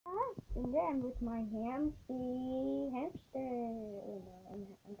again with my hamster. Oh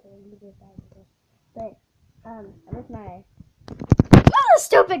no, I'm totally good at this. But with my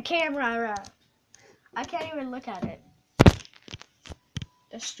stupid camera. I can't even look at it.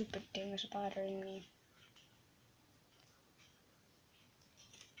 This stupid thing is bothering me.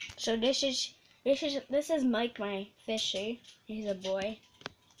 So this is Mike, my fishy. He's a boy,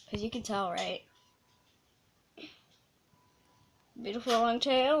 cause you can tell, right? Beautiful long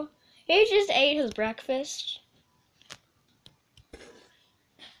tail. He just ate his breakfast.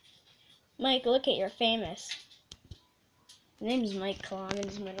 Mike, look at, you're famous. His name's Mike Klom, and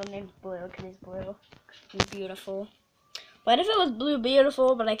his middle name's Blue, because he's blue. He's beautiful. What if it was Blue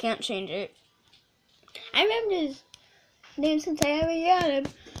Beautiful, but I can't change it? I remember his name since I haven't got him.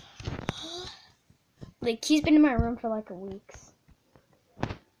 Like, he's been in my room for like a week.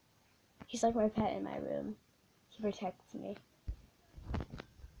 He's like my pet in my room. He protects me.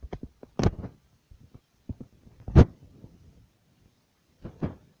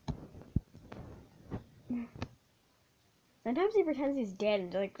 Sometimes he pretends he's dead,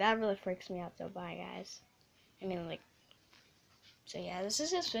 and like that really freaks me out. So bye, guys. I mean, like, so yeah, this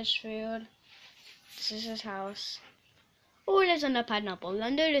is his fish food. This is his house. Oh, there's a pineapple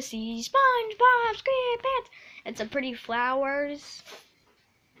under the sea. SpongeBob SquarePants. And some pretty flowers.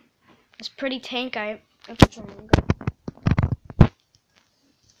 This pretty tank. I'm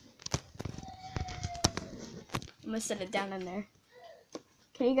gonna set it down in there.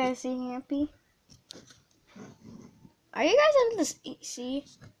 Can you guys see Happy? Are you guys in the sea?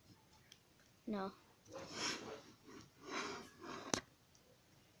 No.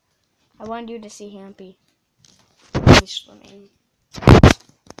 I wanted you to see Happy. He's swimming.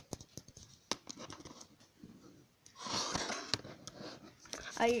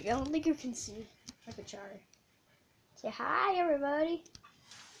 I don't think you can see. I could try. Say hi, everybody.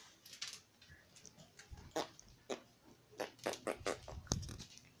 You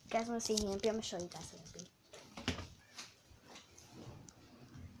guys want to see Happy? I'm gonna show you guys Happy.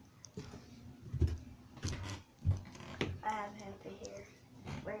 I have Happy here.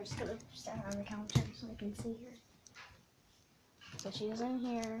 We're just gonna stand on the counter so I can see her. So she's in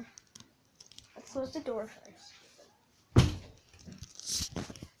here. Let's close the door first.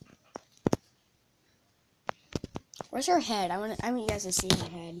 Where's her head? I want you guys to see her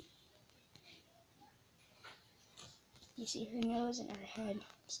head. You see her nose and her head.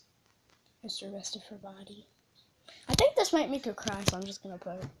 It's the rest of her body. I think this might make her cry, so I'm just gonna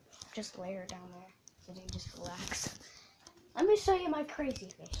just lay her down there so they just relax. Let me show you my crazy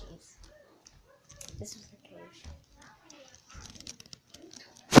fishies. This is the cage.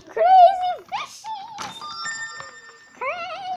 Crazy fishy!